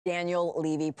Daniel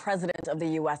Levy, president of the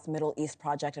U.S. Middle East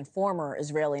Project and former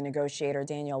Israeli negotiator.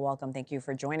 Daniel, welcome. Thank you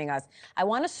for joining us. I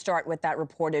want to start with that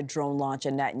reported drone launch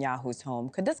in Netanyahu's home.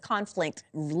 Could this conflict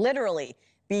literally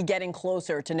be getting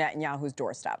closer to Netanyahu's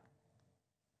doorstep?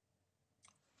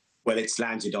 Well, it's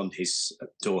landed on his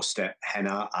doorstep,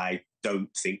 Hena. I don't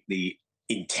think the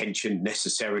intention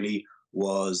necessarily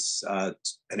was an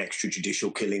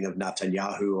extrajudicial killing of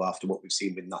Netanyahu after what we've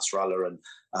seen with Nasrallah and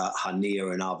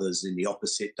Hania and others in the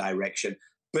opposite direction.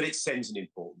 But it sends an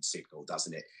important signal,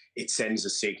 doesn't it? It sends a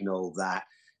signal that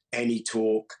any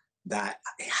talk that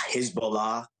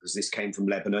Hezbollah, because this came from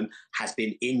Lebanon, has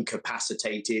been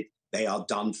incapacitated, they are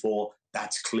done for.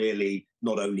 That's clearly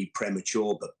not only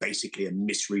premature, but basically a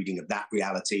misreading of that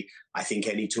reality. I think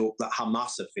any talk that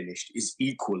Hamas have finished is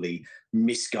equally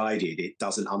misguided. It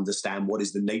doesn't understand what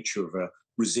is the nature of a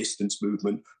resistance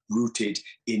movement rooted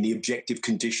in the objective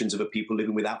conditions of a people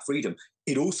living without freedom.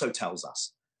 It also tells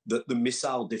us that the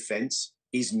missile defense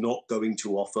is not going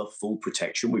to offer full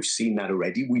protection. We've seen that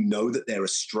already. We know that there are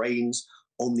strains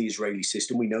on the Israeli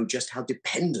system. We know just how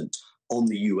dependent on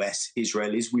the US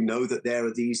Israel is. We know that there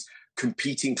are these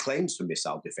competing claims for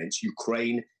missile defense.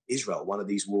 Ukraine, Israel, one of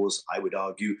these wars, I would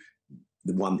argue,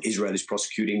 the one Israel is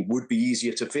prosecuting, would be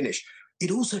easier to finish.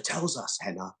 It also tells us,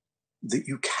 Hena, that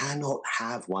you cannot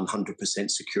have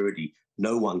 100% security.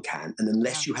 No one can. And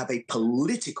unless you have a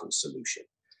political solution,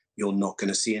 you're not going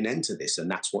to see an end to this.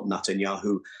 And that's what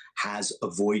Netanyahu has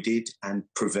avoided and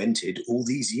prevented all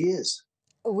these years.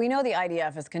 We know the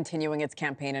IDF is continuing its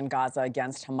campaign in Gaza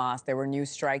against Hamas. There were new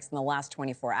strikes in the last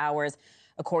 24 hours.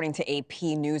 According to AP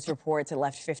News reports, it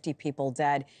left 50 people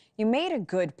dead. You made a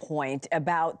good point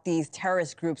about these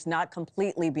terrorist groups not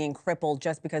completely being crippled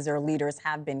just because their leaders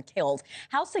have been killed.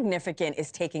 How significant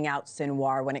is taking out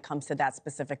Sinwar when it comes to that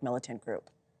specific militant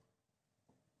group?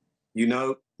 You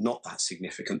know, not that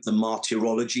significant. The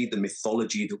martyrology, the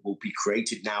mythology that will be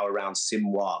created now around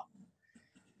Sinwar,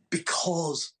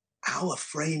 because our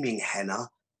framing, Hena,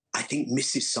 I think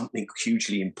misses something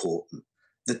hugely important.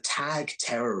 The tag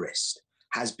terrorist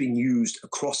has been used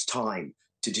across time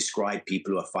to describe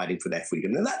people who are fighting for their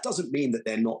freedom. And that doesn't mean that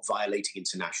they're not violating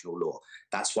international law.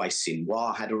 That's why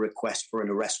Sinwar had a request for an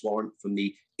arrest warrant from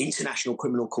the International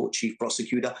Criminal Court chief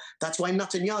prosecutor. That's why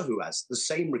Netanyahu has the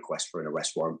same request for an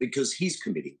arrest warrant, because he's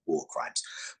committing war crimes.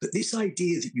 But this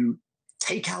idea that you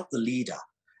take out the leader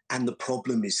and the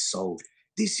problem is solved,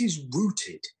 this is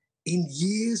rooted in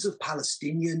years of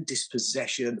Palestinian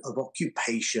dispossession, of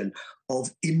occupation, of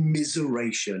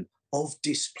immiseration, of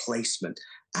displacement.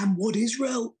 And what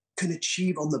Israel can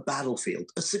achieve on the battlefield,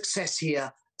 a success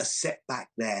here, a setback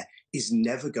there, is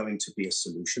never going to be a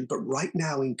solution. But right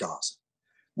now in Gaza,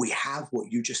 we have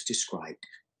what you just described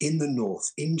in the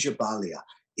north, in Jabalia,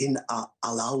 in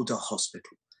Al-Auda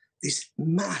hospital, these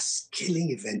mass killing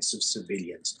events of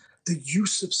civilians, the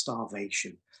use of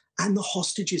starvation, and the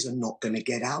hostages are not going to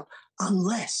get out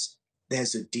unless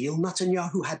there's a deal.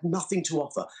 Netanyahu had nothing to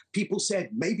offer. People said,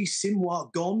 maybe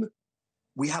Sinwar gone,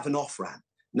 we have an off-ramp.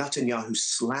 Netanyahu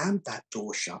slammed that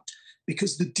door shut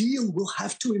because the deal will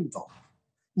have to involve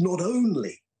not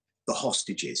only the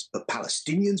hostages, but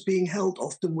Palestinians being held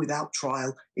often without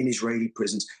trial in Israeli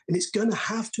prisons. And it's going to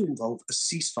have to involve a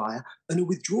ceasefire and a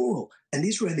withdrawal. And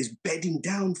Israel is bedding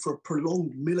down for a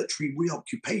prolonged military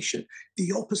reoccupation,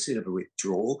 the opposite of a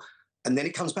withdrawal. And then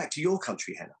it comes back to your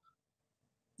country, Hena,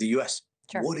 the US.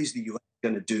 Sure. What is the US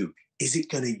going to do? Is it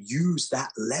going to use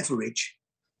that leverage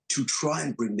to try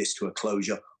and bring this to a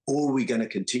closure? Or are we going to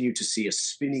continue to see a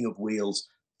spinning of wheels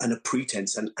and a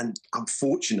pretense? And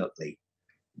unfortunately,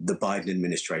 the Biden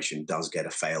administration does get a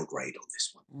fail grade on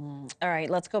this one. All right,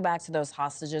 let's go back to those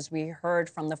hostages. We heard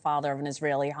from the father of an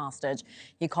Israeli hostage.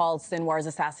 He called Sinwar's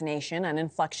assassination an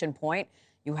inflection point.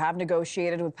 You have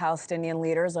negotiated with Palestinian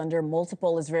leaders under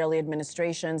multiple Israeli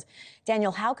administrations.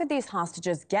 Daniel, how could these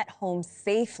hostages get home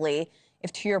safely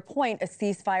if, to your point, a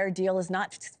ceasefire deal is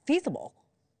not feasible?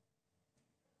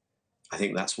 I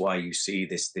think that's why you see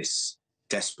this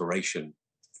desperation,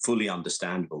 fully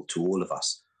understandable to all of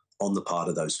us, on the part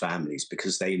of those families,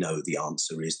 because they know the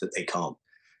answer is that they can't.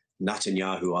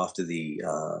 Netanyahu, after the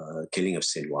killing of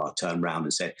Sinwar, turned around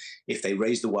and said, if they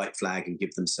raise the white flag and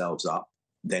give themselves up,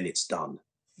 then it's done.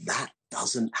 That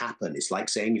doesn't happen. It's like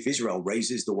saying if Israel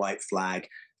raises the white flag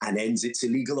and ends its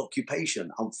illegal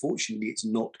occupation, unfortunately, it's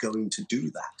not going to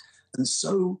do that. And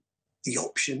so the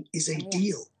option is a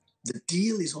deal. The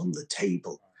deal is on the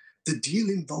table. The deal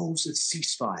involves a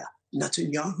ceasefire.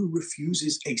 Netanyahu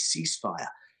refuses a ceasefire.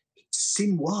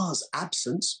 Sinwar's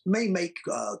absence may make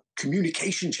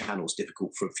communication channels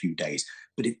difficult for a few days,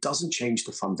 but it doesn't change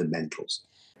the fundamentals.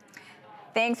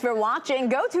 Thanks for watching.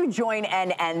 Go to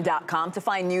joinnn.com to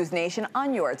find NewsNation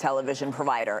on your television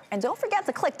provider. And don't forget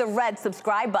to click the red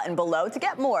subscribe button below to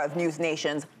get more of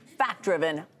NewsNation's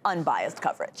fact-driven, unbiased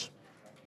coverage.